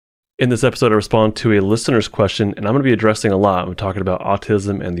In this episode, I respond to a listener's question, and I'm going to be addressing a lot. I'm talking about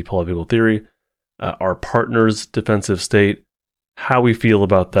autism and the polyvagal theory, our partner's defensive state, how we feel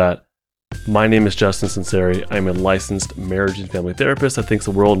about that. My name is Justin Sinceri. I'm a licensed marriage and family therapist that thinks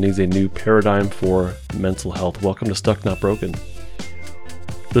the world needs a new paradigm for mental health. Welcome to Stuck Not Broken.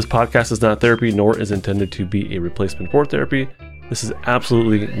 This podcast is not therapy, nor is intended to be a replacement for therapy. This is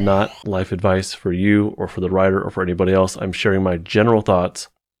absolutely not life advice for you or for the writer or for anybody else. I'm sharing my general thoughts.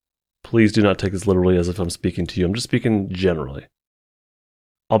 Please do not take this literally as if I'm speaking to you. I'm just speaking generally.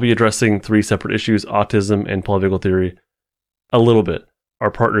 I'll be addressing three separate issues: autism and polyvagal theory, a little bit, our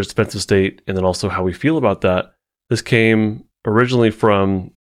partner's defensive state, and then also how we feel about that. This came originally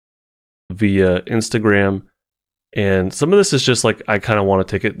from via Instagram, and some of this is just like I kind of want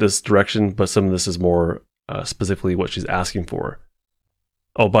to take it this direction, but some of this is more specifically what she's asking for.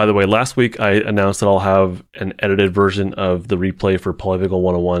 Oh, by the way, last week I announced that I'll have an edited version of the replay for Polyvagal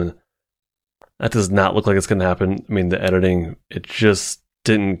 101. That does not look like it's going to happen. I mean, the editing, it just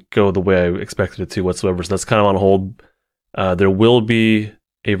didn't go the way I expected it to whatsoever, so that's kind of on hold. There will be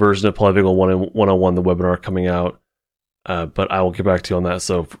a version of Polyvagal 101, the webinar, coming out, but I will get back to you on that,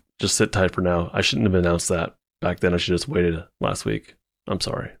 so just sit tight for now. I shouldn't have announced that back then. I should have just waited last week. I'm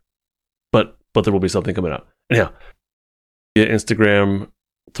sorry. But there will be something coming out. Anyhow, via Instagram,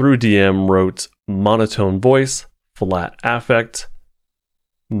 through DM, wrote monotone voice, flat affect,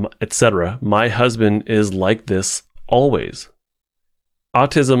 etc. My husband is like this always.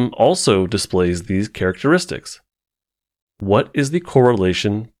 Autism also displays these characteristics. What is the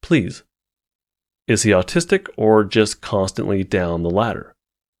correlation, please? Is he autistic or just constantly down the ladder?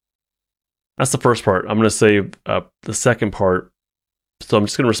 That's the first part. I'm going to save the second part. So I'm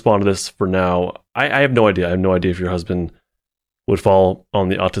just going to respond to this for now. I have no idea. I have no idea if your husband would fall on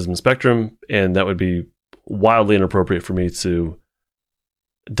the autism spectrum, and that would be wildly inappropriate for me to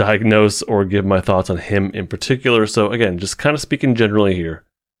diagnose or give my thoughts on him in particular. So again, just kind of speaking generally here.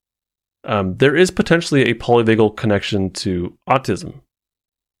 There is potentially a polyvagal connection to autism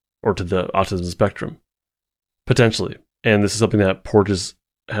or to the autism spectrum, potentially. And this is something that Porges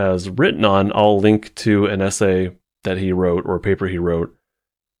has written on. I'll link to an essay that he wrote or a paper he wrote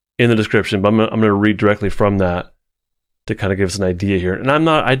in the description, but I'm going to read directly from that to kind of give us an idea here. And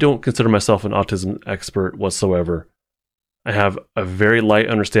I don't consider myself an autism expert whatsoever. I have a very light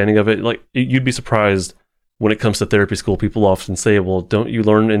understanding of it. Like, you'd be surprised when it comes to therapy school, people often say, well, don't you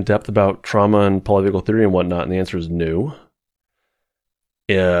learn in depth about trauma and polyvagal theory and whatnot? And the answer is no.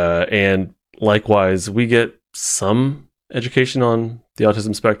 And likewise, we get some education on the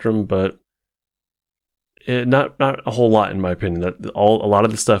autism spectrum, but not a whole lot, in my opinion. A lot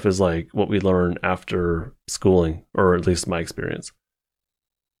of the stuff is like what we learn after schooling, or at least my experience.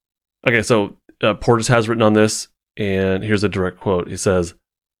 Okay, so Porges has written on this, and here's a direct quote. He says,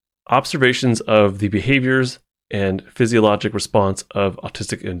 observations of the behaviors and physiologic response of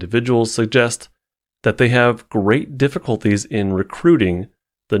autistic individuals suggest that they have great difficulties in recruiting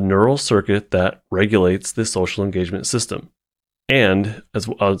the neural circuit that regulates the social engagement system. And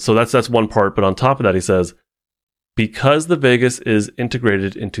so that's one part, but on top of that, he says, because the vagus is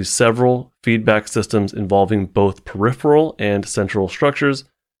integrated into several feedback systems involving both peripheral and central structures,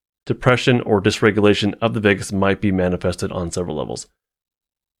 depression or dysregulation of the vagus might be manifested on several levels.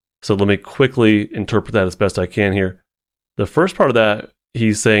 So let me quickly interpret that as best I can here. The first part of that,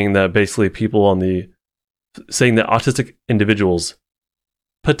 he's saying that basically saying that autistic individuals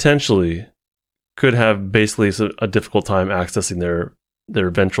potentially could have basically a difficult time accessing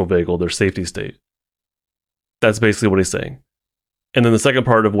their ventral vagal, their safety state. That's basically what he's saying. And then the second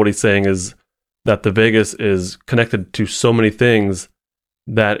part of what he's saying is that the vagus is connected to so many things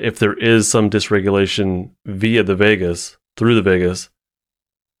that if there is some dysregulation via the vagus, through the vagus,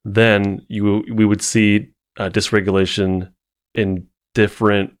 then we would see dysregulation in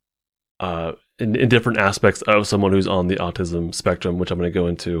different in different aspects of someone who's on the autism spectrum, which I'm going to go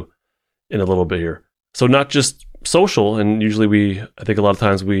into in a little bit here. So not just social, and usually I think a lot of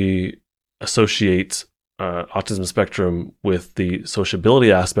times we associate autism spectrum with the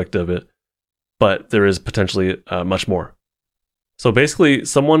sociability aspect of it, but there is potentially much more. So basically,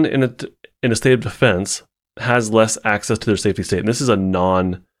 someone in a state of defense has less access to their safety state, and this is a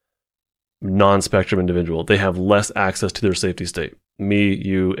non-spectrum individual. They have less access to their safety state. Me,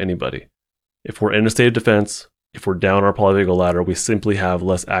 you, anybody. If we're in a state of defense, if we're down our polyvagal ladder, we simply have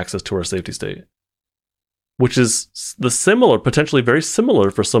less access to our safety state, which is potentially very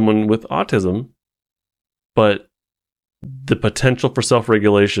similar for someone with autism, but the potential for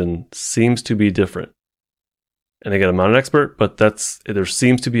self-regulation seems to be different. And again, I'm not an expert, but there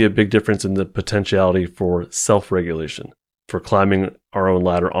seems to be a big difference in the potentiality for self-regulation for climbing our own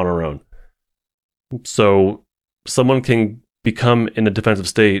ladder on our own. So someone can become in a defensive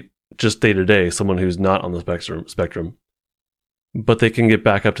state just day to day, someone who's not on the spectrum, but they can get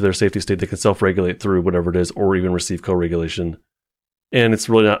back up to their safety state. They can self-regulate through whatever it is, or even receive co-regulation. And it's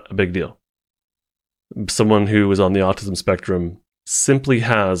really not a big deal. Someone who is on the autism spectrum simply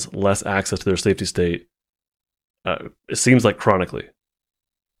has less access to their safety state, it seems like chronically.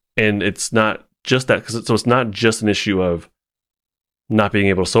 And it's not just that, so it's not just an issue of not being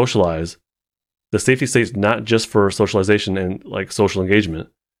able to socialize. The safety state is not just for socialization and like social engagement,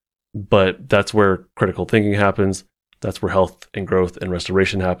 but that's where critical thinking happens. That's where health and growth and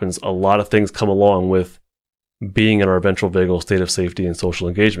restoration happens. A lot of things come along with being in our ventral vagal state of safety and social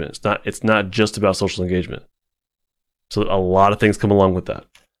engagement. It's not just about social engagement. So a lot of things come along with that.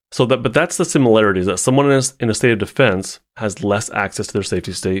 But that's the similarities, that someone in a state of defense has less access to their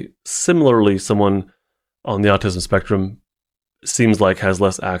safety state. Similarly, someone on the autism spectrum seems like has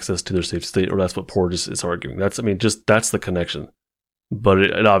less access to their safety state, or that's what Porges is arguing. That's the connection. But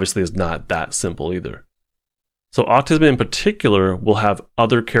it obviously is not that simple either. So autism in particular will have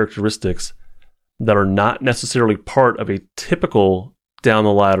other characteristics that are not necessarily part of a typical down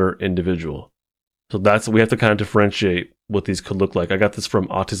the ladder individual. So we have to kind of differentiate what these could look like. I got this from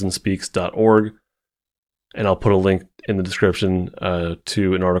autismspeaks.org, and I'll put a link in the description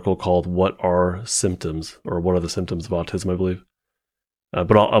to an article called "What Are Symptoms?" or "What Are the Symptoms of Autism?" I believe.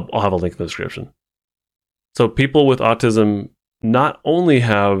 But I'll have a link in the description. So people with autism not only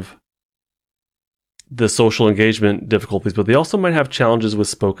have the social engagement difficulties, but they also might have challenges with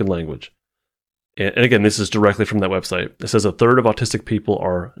spoken language. And again, this is directly from that website. It says 1/3 of autistic people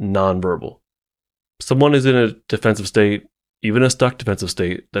are nonverbal. Someone who's in a defensive state, even a stuck defensive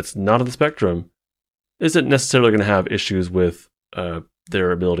state, that's not on the spectrum, isn't necessarily going to have issues with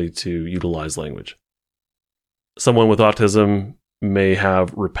their ability to utilize language. Someone with autism may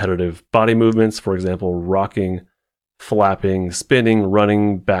have repetitive body movements, for example, rocking, flapping, spinning,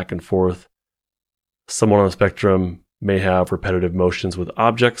 running back and forth. Someone on the spectrum may have repetitive motions with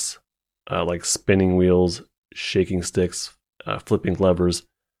objects, like spinning wheels, shaking sticks, flipping levers.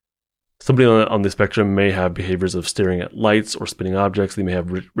 Somebody on the spectrum may have behaviors of staring at lights or spinning objects. They may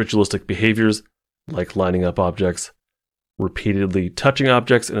have ritualistic behaviors, like lining up objects, repeatedly touching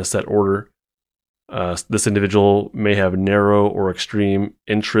objects in a set order. This individual may have narrow or extreme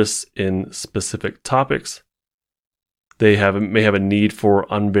interests in specific topics. They may have a need for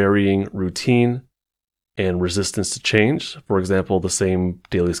unvarying routine and resistance to change. For example, the same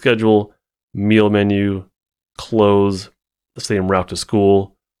daily schedule, meal menu, clothes, the same route to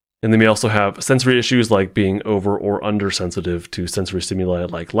school. And they may also have sensory issues like being over or undersensitive to sensory stimuli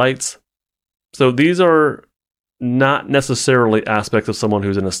like lights. So these are not necessarily aspects of someone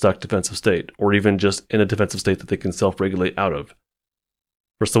who's in a stuck defensive state, or even just in a defensive state that they can self-regulate out of.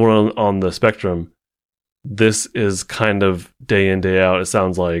 For someone on the spectrum, this is kind of day in, day out, it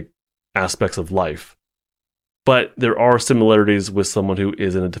sounds like, aspects of life. But there are similarities with someone who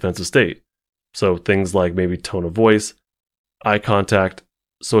is in a defensive state. So things like maybe tone of voice, eye contact,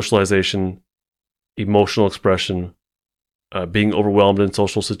 socialization, emotional expression, being overwhelmed in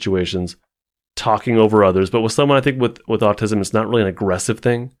social situations, talking over others. But with someone, I think with autism, it's not really an aggressive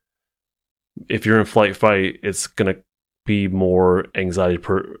thing. If you're in flight fight, it's going to be more anxiety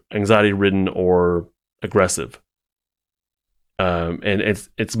ridden or aggressive. And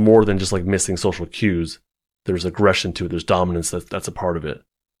it's more than just like missing social cues. There's aggression to it. There's dominance. That's a part of it.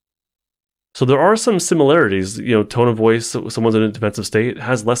 So there are some similarities. Tone of voice. Someone's in a defensive state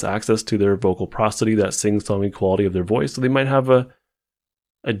has less access to their vocal prosody, that sing-songy quality of their voice. So they might have a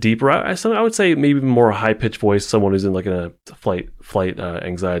deeper, I would say maybe more high pitched voice. Someone who's in like a flight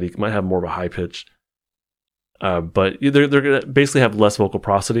anxiety might have more of a high pitch. But they're going to basically have less vocal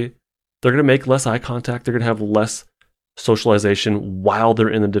prosody. They're going to make less eye contact. They're going to have less socialization while they're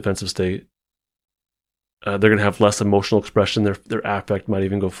in the defensive state. They're going to have less emotional expression. Their affect might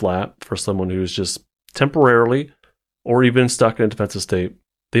even go flat for someone who's just temporarily or even stuck in a defensive state.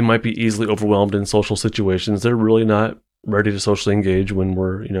 They might be easily overwhelmed in social situations. They're really not ready to socially engage when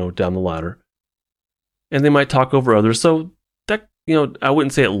we're, down the ladder. And they might talk over others. So that, I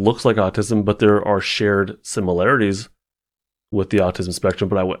wouldn't say it looks like autism, but there are shared similarities with the autism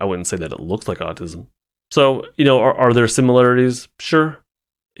spectrum, but I wouldn't say that it looks like autism. So, are there similarities? Sure.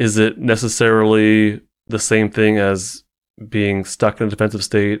 Is it necessarily the same thing as being stuck in a defensive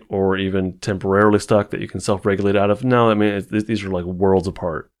state or even temporarily stuck that you can self-regulate out of? No, I mean, these are like worlds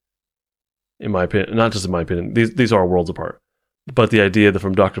apart, in my opinion. Not just in my opinion. These are worlds apart. But the idea that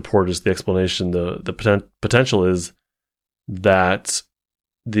from Dr. Porges, the explanation, the potential is that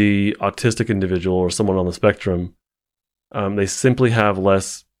the autistic individual or someone on the spectrum They simply have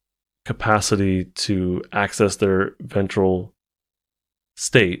less capacity to access their ventral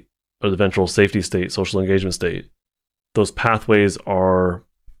state, or the ventral safety state, social engagement state. Those pathways are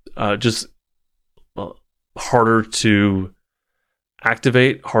just harder to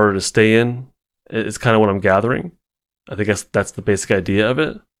activate, harder to stay in. It's kind of what I'm gathering. I think that's the basic idea of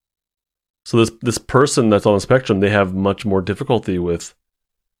it. So this person that's on the spectrum, they have much more difficulty with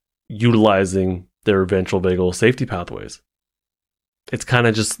utilizing their ventral vagal safety pathways. It's kind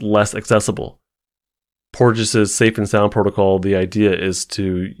of just less accessible. Porges's Safe and Sound protocol, the idea is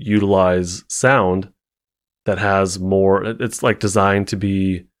to utilize sound that has more, it's like designed to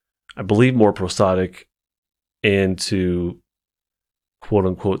be, I believe, more prosodic and to quote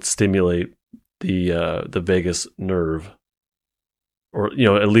unquote stimulate the vagus nerve, or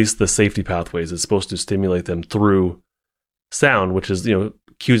at least the safety pathways. It's supposed to stimulate them through sound, which is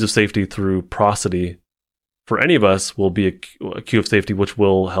cues of safety through prosody. For any of us, will be a cue of safety, which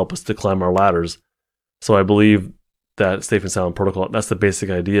will help us to climb our ladders. So I believe that Safe and Sound protocol, that's the basic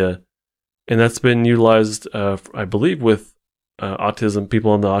idea, and that's been utilized, I believe, with autism,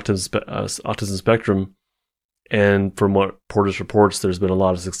 people on the autism spectrum. And from what Porges reports, there's been a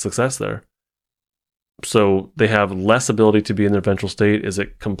lot of success there. So they have less ability to be in their ventral state. Is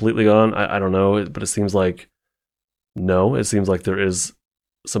it completely gone? I don't know, but it seems like no. It seems like there is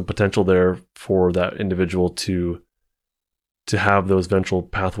some potential there for that individual to have those ventral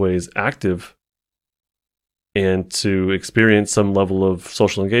pathways active and to experience some level of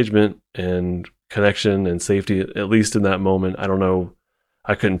social engagement and connection and safety, at least in that moment. I don't know.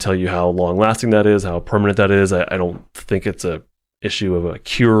 I couldn't tell you how long lasting that is, how permanent that is. I don't think it's a issue of a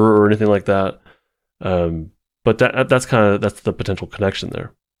cure or anything like that. But that's the potential connection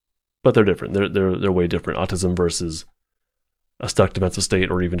there. But they're different. They're way different. Autism versus a stuck defensive state,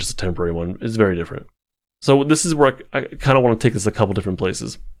 or even just a temporary one, is very different. So this is where I kind of want to take this a couple different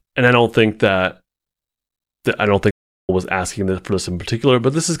places. And I don't think was asking for this in particular,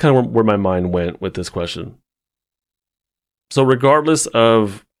 but this is kind of where my mind went with this question. So regardless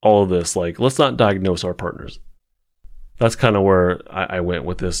of all of this, let's not diagnose our partners. That's kind of where I went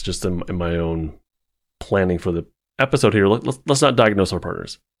with this, just in my own planning for the episode here. Let's not diagnose our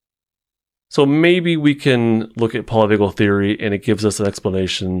partners. So maybe we can look at polyvagal theory, and it gives us an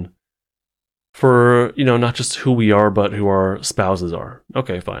explanation for, not just who we are, but who our spouses are.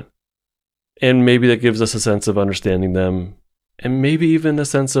 Okay, fine. And maybe that gives us a sense of understanding them, and maybe even a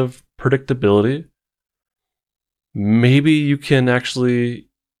sense of predictability. Maybe you can actually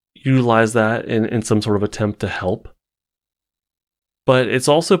utilize that in some sort of attempt to help. But it's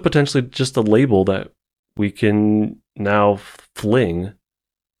also potentially just a label that we can now fling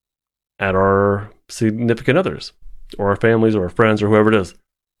at our significant others, or our families, or our friends, or whoever it is.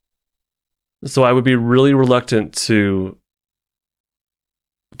 So I would be really reluctant to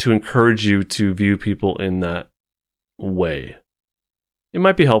encourage you to view people in that way. It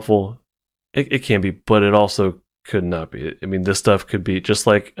might be helpful. It can be, but it also could not be. I mean, this stuff could be just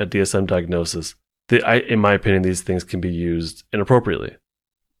like a DSM diagnosis. In my opinion, these things can be used inappropriately.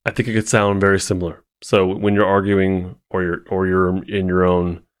 I think it could sound very similar. So when you're arguing, or you're in your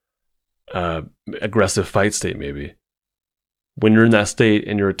own aggressive fight state, maybe when you're in that state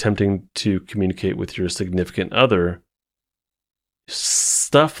and you're attempting to communicate with your significant other,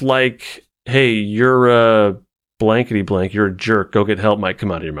 stuff like, "Hey, you're a blankety blank, you're a jerk, go get help," might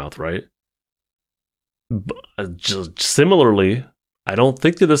come out of your mouth, right? Just similarly, I don't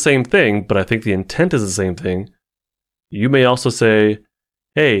think they're the same thing, but I think the intent is the same thing. You may also say,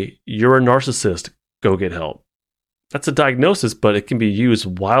 "Hey, you're a narcissist, go get help." That's a diagnosis, but it can be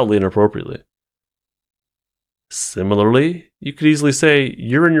used wildly inappropriately. Similarly, you could easily say,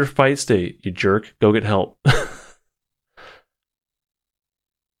 "You're in your fight state, you jerk, go get help."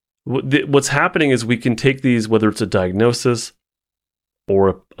 What's happening is we can take these, whether it's a diagnosis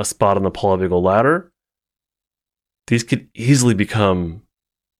or a spot on the polyvagal ladder, these could easily become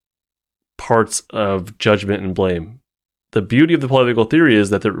parts of judgment and blame. The beauty of the polyvagal theory is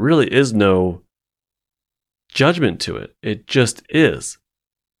that there really is no judgment to it. It just is.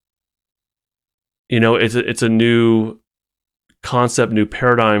 It's a new concept, new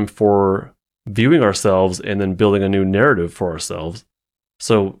paradigm for viewing ourselves and then building a new narrative for ourselves.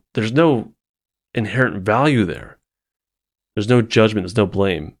 So there's no inherent value there. There's no judgment, there's no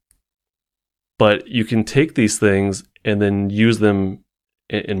blame. But you can take these things and then use them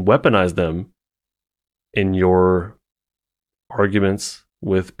and weaponize them in your arguments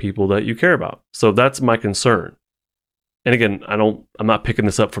with people that you care about. So that's my concern. And again, I'm not picking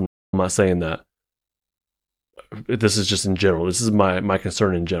this up from, I'm not saying that. This is just in general. This is my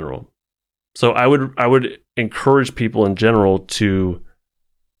concern in general. So I would encourage people in general to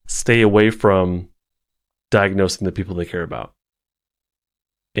stay away from diagnosing the people they care about.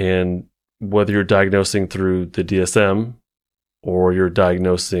 And whether you're diagnosing through the DSM or you're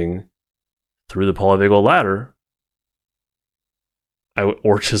diagnosing through the polyvagal ladder,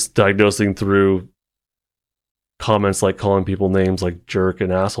 or just diagnosing through comments like calling people names like jerk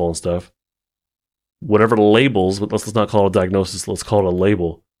and asshole and stuff, whatever the labels, but let's not call it a diagnosis, let's call it a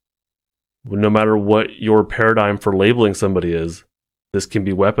label. No matter what your paradigm for labeling somebody is, this can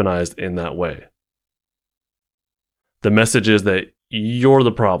be weaponized in that way. The message is that you're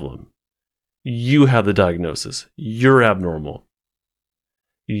the problem. You have the diagnosis. You're abnormal.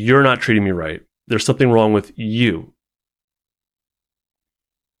 You're not treating me right. There's something wrong with you.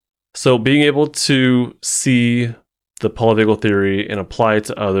 So being able to see the polyvagal theory and apply it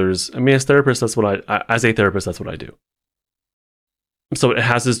to others, I mean, as a therapist, that's what I do. So it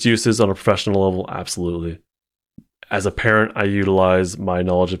has its uses on a professional level, absolutely. As a parent, I utilize my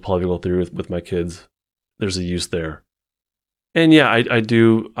knowledge of polyvagal theory with my kids. There's a use there. And yeah,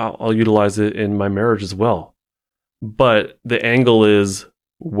 I'll utilize it in my marriage as well. But the angle is,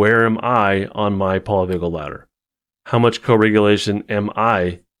 where am I on my polyvagal ladder? How much co-regulation am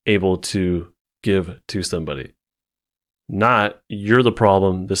I able to give to somebody? Not, you're the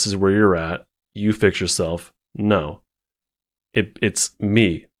problem, this is where you're at, you fix yourself. No. It's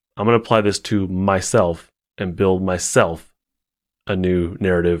me. I'm going to apply this to myself and build myself a new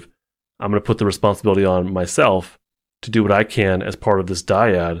narrative. I'm going to put the responsibility on myself to do what I can as part of this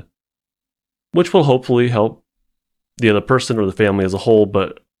dyad, which will hopefully help the other person or the family as a whole,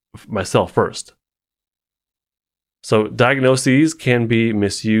 but myself first. So diagnoses can be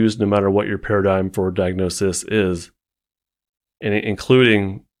misused no matter what your paradigm for diagnosis is, and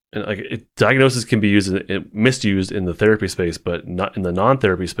including diagnosis can be misused in the therapy space, but not in the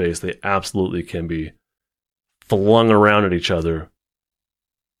non-therapy space. They absolutely can be flung around at each other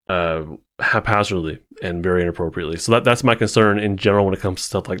haphazardly and very inappropriately. So that's my concern in general when it comes to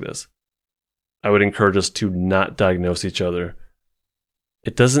stuff like this. I would encourage us to not diagnose each other.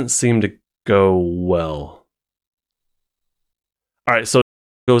 It doesn't seem to go well. All right, so it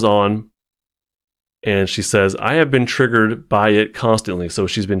goes on, and she says, I have been triggered by it constantly. So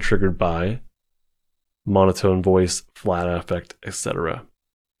she's been triggered by monotone voice, flat affect, etc.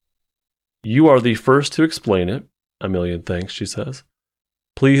 You are the first to explain it. A million thanks, she says.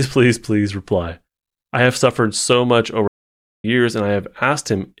 Please, please, please reply. I have suffered so much over years, and I have asked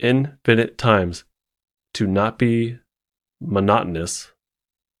him infinite times to not be monotonous,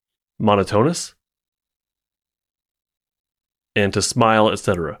 and to smile,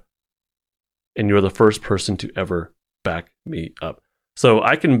 etc. And you're the first person to ever back me up. So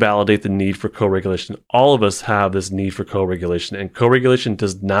I can validate the need for co-regulation. All of us have this need for co-regulation, and co-regulation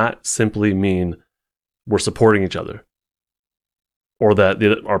does not simply mean we're supporting each other or that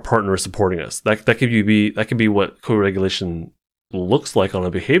our partner is supporting us. That could be what co-regulation looks like on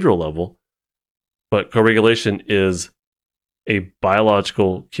a behavioral level, but co-regulation is a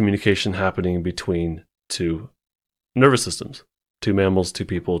biological communication happening between two nervous systems, two mammals, two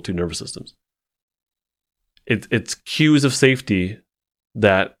people, two nervous systems. It's cues of safety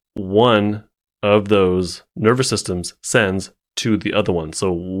that one of those nervous systems sends to the other one.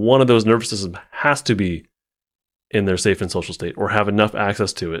 So one of those nervous systems has to be in their safe and social state or have enough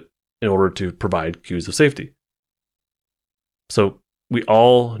access to it in order to provide cues of safety. So we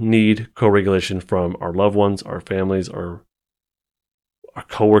all need co-regulation from our loved ones, our families, our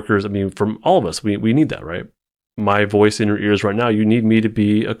coworkers. I mean, from all of us, we need that, right? My voice in your ears right now, you need me to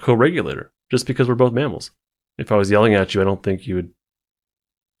be a co-regulator just because we're both mammals. If I was yelling at you, I don't think your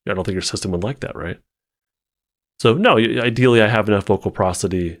system would like that, right? So no, ideally I have enough vocal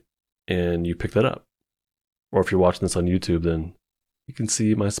prosody and you pick that up. Or if you're watching this on YouTube, then you can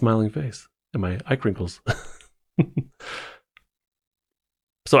see my smiling face and my eye crinkles.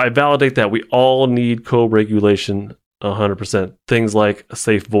 So I validate that we all need co-regulation 100%. Things like a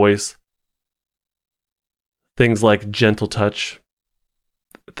safe voice, things like gentle touch,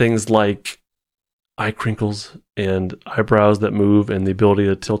 things like eye crinkles and eyebrows that move and the ability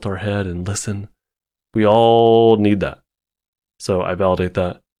to tilt our head and listen. We all need that. So I validate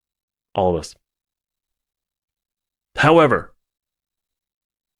that. All of us. However,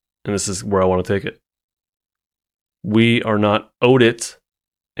 and this is where I want to take it, we are not owed it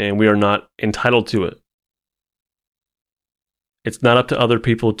and we are not entitled to it. It's not up to other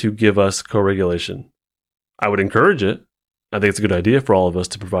people to give us co-regulation. I would encourage it. I think it's a good idea for all of us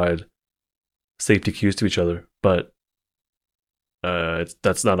to provide safety cues to each other, but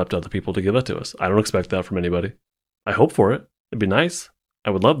that's not up to other people to give that to us. I don't expect that from anybody. I hope for it. It'd be nice. I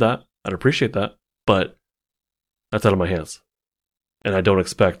would love that. I'd appreciate that, but that's out of my hands. And I don't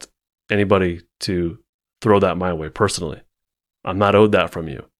expect anybody to throw that my way personally. I'm not owed that from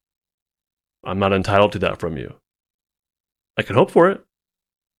you. I'm not entitled to that from you. I can hope for it.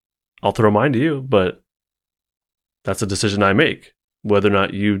 I'll throw mine to you, but that's a decision I make. Whether or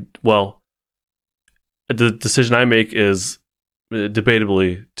not the decision I make is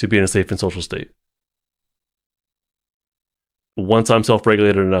debatably to be in a safe and social state. Once I'm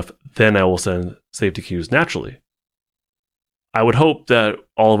self-regulated enough, then I will send safety cues naturally. I would hope that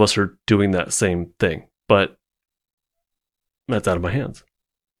all of us are doing that same thing, but that's out of my hands.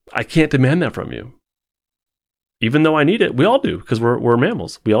 I can't demand that from you. Even though I need it, we all do, because we're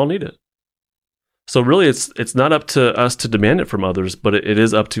mammals. We all need it. So really, it's not up to us to demand it from others, but it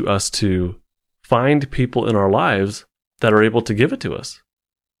is up to us to find people in our lives that are able to give it to us.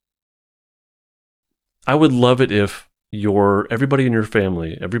 I would love it if everybody in your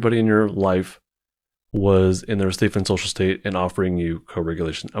family, everybody in your life was in their safe and social state and offering you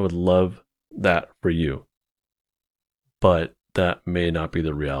co-regulation. I would love that for you. But that may not be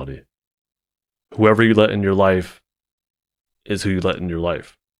the reality. Whoever you let in your life is who you let in your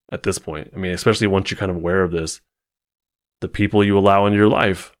life at this point. I mean, especially once you're kind of aware of this, the people you allow into your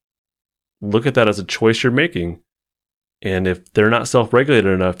life, look at that as a choice you're making. And if they're not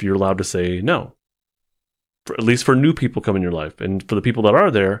self-regulated enough, you're allowed to say no. At least for new people coming in your life. And for the people that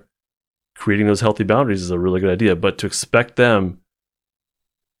are there, creating those healthy boundaries is a really good idea. But to expect them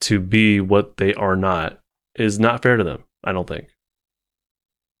to be what they are not is not fair to them, I don't think.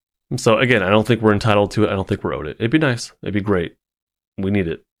 And so again, I don't think we're entitled to it. I don't think we're owed it. It'd be nice. It'd be great. We need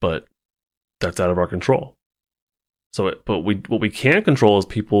it, but that's out of our control. What we can control is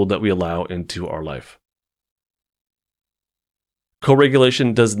people that we allow into our life.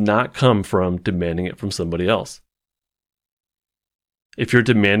 Co-regulation does not come from demanding it from somebody else. If you're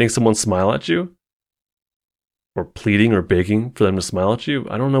demanding someone smile at you, or pleading or begging for them to smile at you,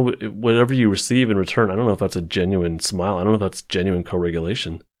 I don't know, whatever you receive in return, I don't know if that's a genuine smile. I don't know if that's genuine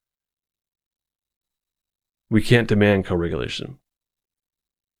co-regulation. We can't demand co-regulation.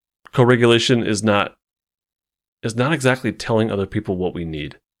 Co-regulation is not exactly telling other people what we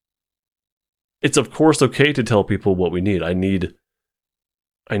need. It's of course okay to tell people what we need. I need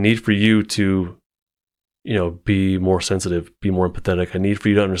for you to, be more sensitive, be more empathetic. I need for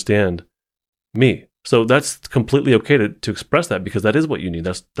you to understand me. So that's completely okay to express that, because that is what you need.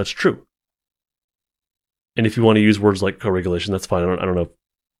 That's true. And if you want to use words like co-regulation, that's fine. I don't know if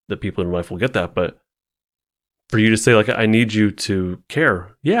the people in your life will get that, but for you to say, like, I need you to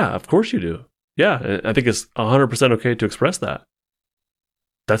care. Yeah, of course you do. Yeah, I think it's 100% okay to express that.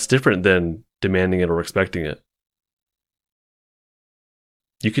 That's different than demanding it or expecting it.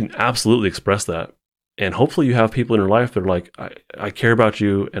 You can absolutely express that. And hopefully you have people in your life that are like, I care about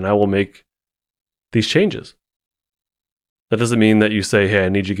you and I will make these changes. That doesn't mean that you say, hey, I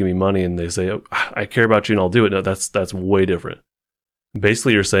need you to give me money, and they say, oh, I care about you and I'll do it. No, that's way different.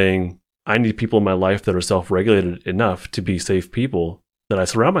 Basically, you're saying, I need people in my life that are self-regulated enough to be safe people that I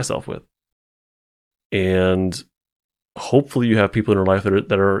surround myself with. And hopefully you have people in your life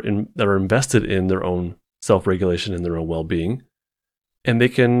that are invested in their own self-regulation and their own well-being. And they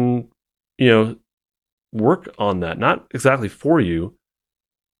can, work on that. Not exactly for you,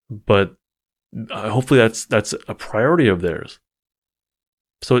 but hopefully that's a priority of theirs.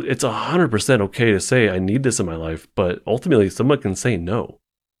 So it's 100% okay to say, I need this in my life, but ultimately someone can say no.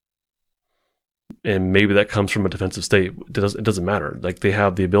 And maybe that comes from a defensive state. It doesn't matter. Like, they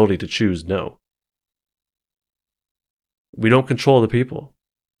have the ability to choose no. We don't control the people.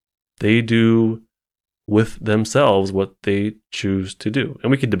 They do with themselves what they choose to do.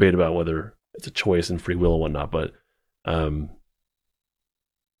 And we can debate about whether it's a choice and free will and whatnot, but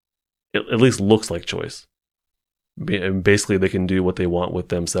it at least looks like choice. And basically, they can do what they want with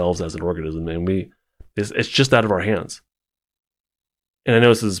themselves as an organism, and it's just out of our hands. And I know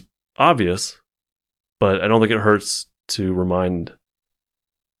this is obvious, but I don't think it hurts to remind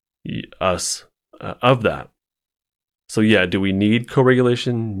us of that. So yeah, do we need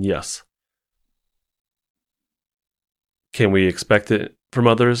co-regulation? Yes. Can we expect it from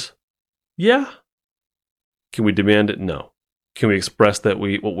others? Yeah. Can we demand it? No. Can we express that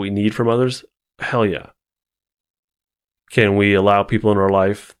what we need from others? Hell yeah. Can we allow people in our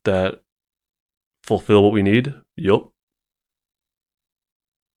life that fulfill what we need? Yup.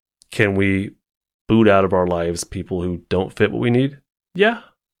 Can we boot out of our lives people who don't fit what we need? Yeah.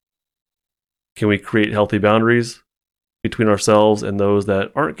 Can we create healthy boundaries between ourselves and those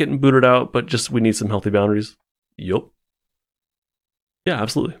that aren't getting booted out, but just we need some healthy boundaries? Yup. Yeah,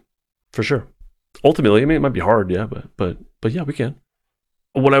 absolutely. For sure. Ultimately, I mean, it might be hard, yeah, but yeah, we can.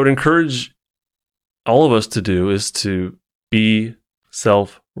 What I would encourage all of us to do is to be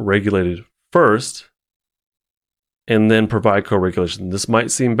self-regulated first and then provide co-regulation. This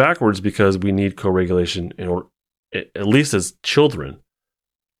might seem backwards because we need co-regulation in order, at least as children,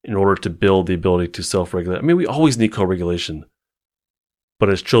 in order to build the ability to self-regulate. I mean, we always need co-regulation, but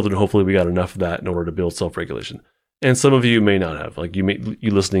as children, hopefully we got enough of that in order to build self-regulation. And some of you may not have. Like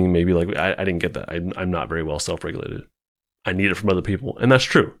you listening may be like, I didn't get that. I'm not very well self-regulated. I need it from other people. And that's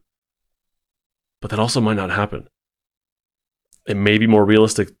true. But that also might not happen. It may be more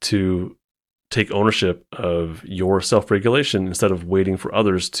realistic to take ownership of your self-regulation instead of waiting for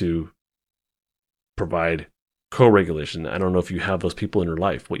others to provide co-regulation. I don't know if you have those people in your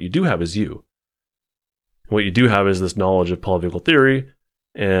life. What you do have is you. What you do have is this knowledge of polyvagal theory.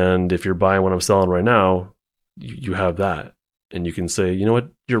 And if you're buying what I'm selling right now, you have that. And you can say, you know what,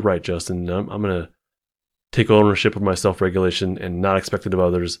 you're right, Justin. I'm going to take ownership of my self-regulation and not expect it of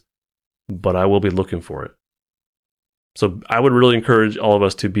others, but I will be looking for it. So I would really encourage all of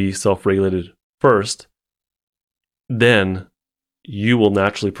us to be self-regulated first. Then you will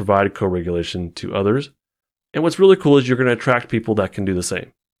naturally provide co-regulation to others. And what's really cool is you're going to attract people that can do the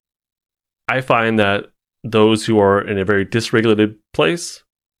same. I find that those who are in a very dysregulated place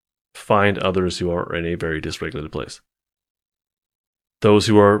find others who are in a very dysregulated place. Those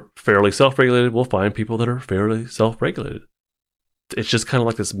who are fairly self-regulated will find people that are fairly self-regulated. It's just kind of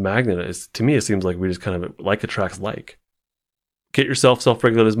like this magnet. To me, it seems like we just kind of like attracts like. Get yourself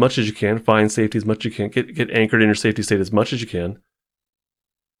self-regulated as much as you can. Find safety as much as you can. Get anchored in your safety state as much as you can.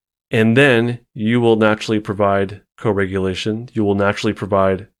 And then you will naturally provide co-regulation. You will naturally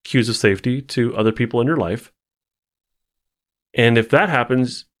provide cues of safety to other people in your life. And if that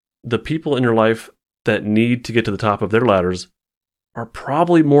happens, the people in your life that need to get to the top of their ladders are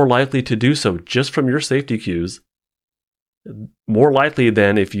probably more likely to do so just from your safety cues, more likely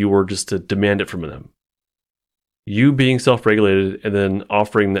than if you were just to demand it from them. You being self-regulated and then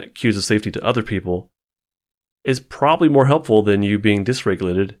offering that cues of safety to other people is probably more helpful than you being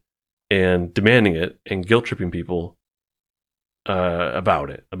dysregulated and demanding it and guilt-tripping people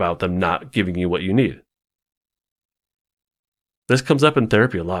about them not giving you what you need. This comes up in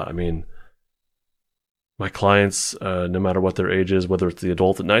therapy a lot. I mean, my clients, no matter what their age is, whether it's the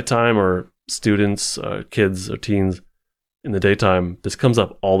adult at nighttime or students, kids or teens in the daytime, this comes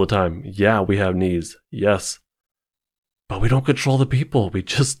up all the time. Yeah, we have needs. Yes. But we don't control the people. We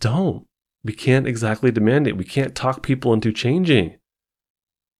just don't. We can't exactly demand it. We can't talk people into changing.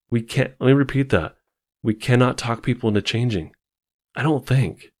 We can't, let me repeat that. We cannot talk people into changing. I don't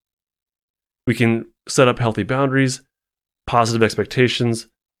think. We can set up healthy boundaries, positive expectations,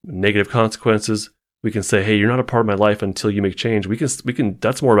 negative consequences. We can say, hey, you're not a part of my life until you make change. We can,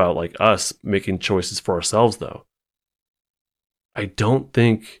 that's more about like us making choices for ourselves though. I don't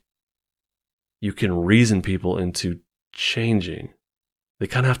think you can reason people into changing. They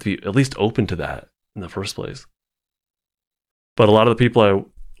kind of have to be at least open to that in the first place. But a lot of the people I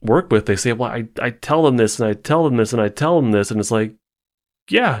work with, they say, well, I tell them this and I tell them this and I tell them this. And it's like,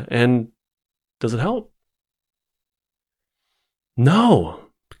 yeah, and does it help? No,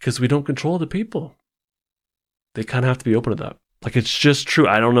 because we don't control the people. They kind of have to be open to that. Like, it's just true.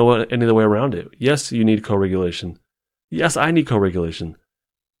 I don't know any other way around it. Yes, you need co-regulation. Yes, I need co-regulation.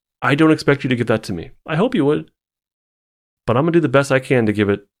 I don't expect you to give that to me. I hope you would. But I'm going to do the best I can to give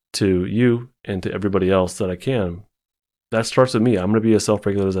it to you and to everybody else that I can. That starts with me. I'm going to be as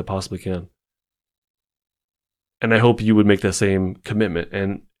self-regulated as I possibly can. And I hope you would make that same commitment.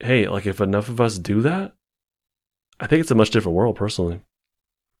 And hey, like if enough of us do that, I think it's a much different world personally.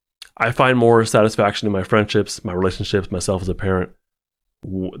 I find more satisfaction in my friendships, my relationships, myself as a parent.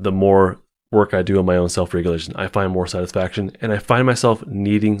 The more work I do on my own self-regulation, I find more satisfaction, and I find myself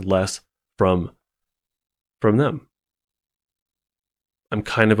needing less from them. I'm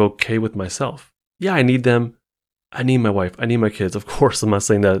kind of okay with myself. Yeah, I need them. I need my wife. I need my kids. Of course, I'm not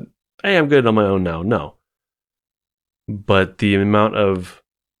saying that, hey, I'm good on my own now. No. But the amount of,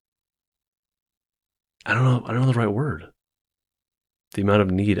 I don't know the right word. The amount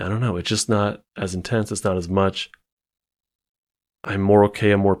of need, I don't know. It's just not as intense. It's not as much. I'm more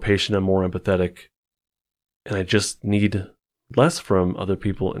okay. I'm more patient. I'm more empathetic. And I just need less from other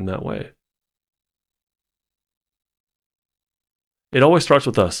people in that way. It always starts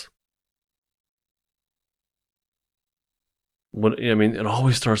with us. It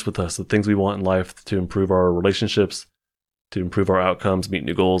always starts with us. The things we want in life to improve our relationships, to improve our outcomes, meet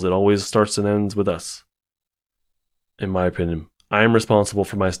new goals. It always starts and ends with us. In my opinion, I am responsible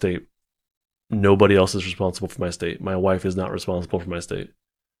for my state. Nobody else is responsible for my state. My wife is not responsible for my state.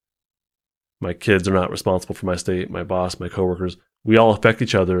 My kids are not responsible for my state. My boss, my coworkers. We all affect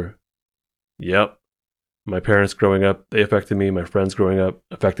each other. Yep. My parents growing up, they affected me. My friends growing up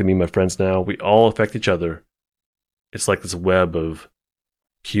affected me. My friends now, we all affect each other. It's like this web of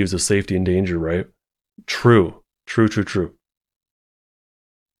cues of safety and danger, right? True.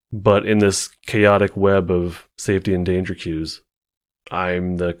 But in this chaotic web of safety and danger cues,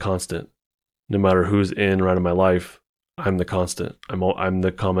 I'm the constant. No matter who's in or out of my life, I'm the constant. I'm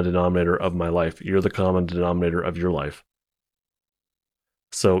the common denominator of my life. You're the common denominator of your life.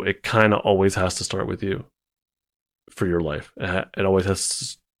 So it kind of always has to start with you for your life. It always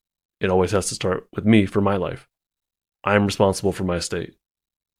has to start with me for my life. I'm responsible for my state.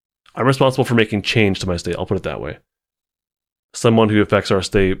 I'm responsible for making change to my state. I'll put it that way. Someone who affects our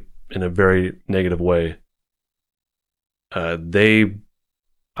state in a very negative way, I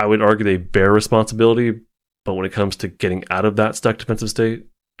would argue they bear responsibility, but when it comes to getting out of that stuck defensive state,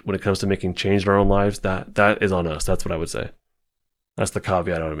 when it comes to making change in our own lives, that is on us. That's what I would say. That's the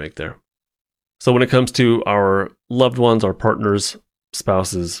caveat I would make there. So when it comes to our loved ones, our partners,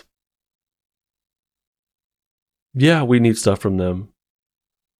 spouses, yeah, we need stuff from them.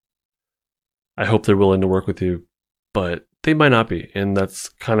 I hope they're willing to work with you, but they might not be, and that's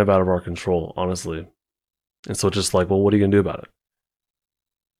kind of out of our control, honestly. And so it's just like, well, what are you going to do about it?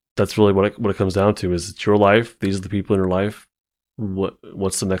 That's really what it comes down to. Is it's your life. These are the people in your life.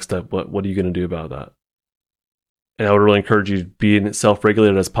 What's the next step? What are you going to do about that? And I would really encourage you to be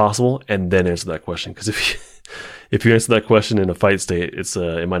self-regulated as possible, and then answer that question. Because if you answer that question in a fight state,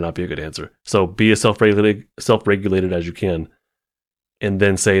 it might not be a good answer. So be as self-regulated as you can, and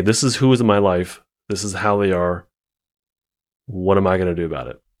then say, this is who is in my life. This is how they are. What am I going to do about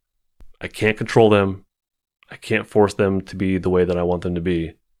it? I can't control them. I can't force them to be the way that I want them to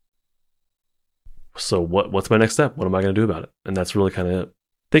be. So what's my next step? What am I going to do about it? And that's really kind of it.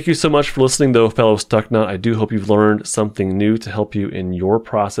 Thank you so much for listening, though, fellow Stucknut. I do hope you've learned something new to help you in your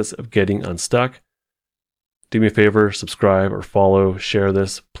process of getting unstuck. Do me a favor, subscribe or follow, share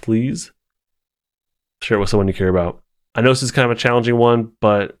this, please. Share it with someone you care about. I know this is kind of a challenging one,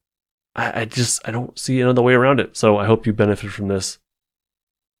 but I don't see another way around it. So I hope you benefit from this.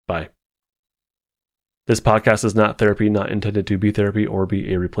 Bye. This podcast is not therapy, not intended to be therapy or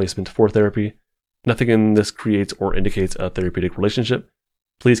be a replacement for therapy. Nothing in this creates or indicates a therapeutic relationship.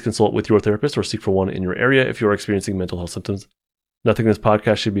 Please consult with your therapist or seek for one in your area if you are experiencing mental health symptoms. Nothing in this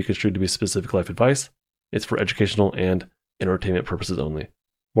podcast should be construed to be specific life advice. It's for educational and entertainment purposes only.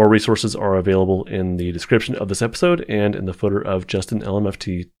 More resources are available in the description of this episode and in the footer of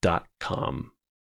justinlmft.com.